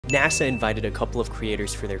NASA invited a couple of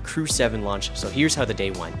creators for their Crew 7 launch, so here's how the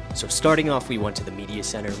day went. So starting off, we went to the media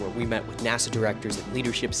center where we met with NASA directors and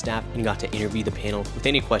leadership staff and got to interview the panel with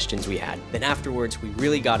any questions we had. Then afterwards, we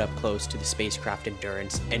really got up close to the spacecraft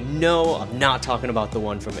Endurance, and no, I'm not talking about the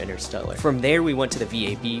one from Interstellar. From there, we went to the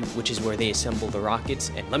VAB, which is where they assemble the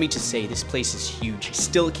rockets, and let me just say, this place is huge. I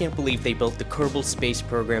still can't believe they built the Kerbal Space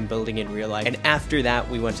Program building in real life. And after that,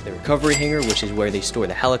 we went to the recovery hangar, which is where they store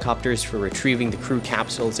the helicopters for retrieving the crew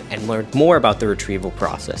capsules, and learned more about the retrieval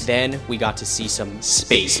process. Then we got to see some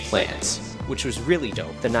space plants, which was really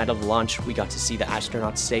dope. The night of launch, we got to see the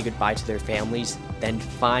astronauts say goodbye to their families, then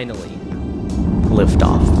finally lift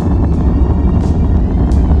off.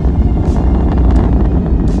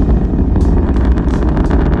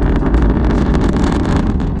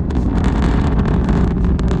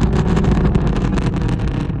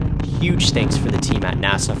 Huge thanks for the team at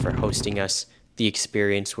NASA for hosting us. The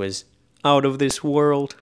experience was out of this world.